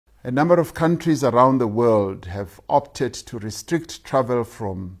A number of countries around the world have opted to restrict travel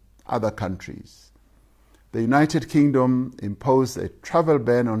from other countries. The United Kingdom imposed a travel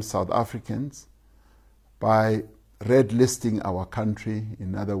ban on South Africans by red listing our country,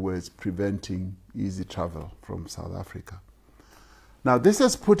 in other words, preventing easy travel from South Africa. Now, this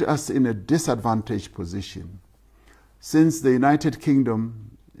has put us in a disadvantaged position, since the United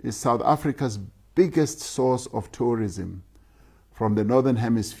Kingdom is South Africa's biggest source of tourism from the Northern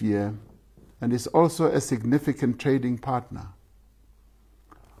Hemisphere and is also a significant trading partner.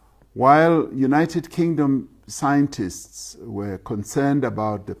 While United Kingdom scientists were concerned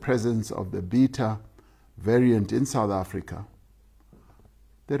about the presence of the Beta variant in South Africa,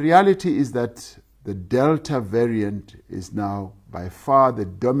 the reality is that the Delta variant is now by far the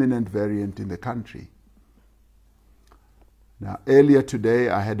dominant variant in the country. Now, earlier today,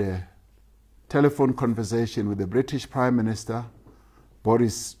 I had a telephone conversation with the British Prime Minister,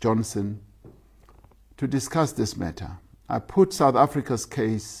 Boris Johnson, to discuss this matter. I put South Africa's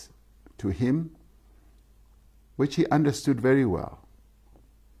case to him, which he understood very well.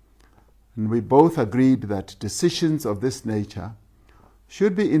 And we both agreed that decisions of this nature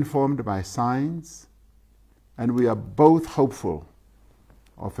should be informed by science, and we are both hopeful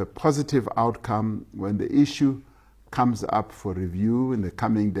of a positive outcome when the issue comes up for review in the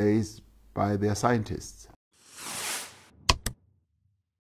coming days by their scientists.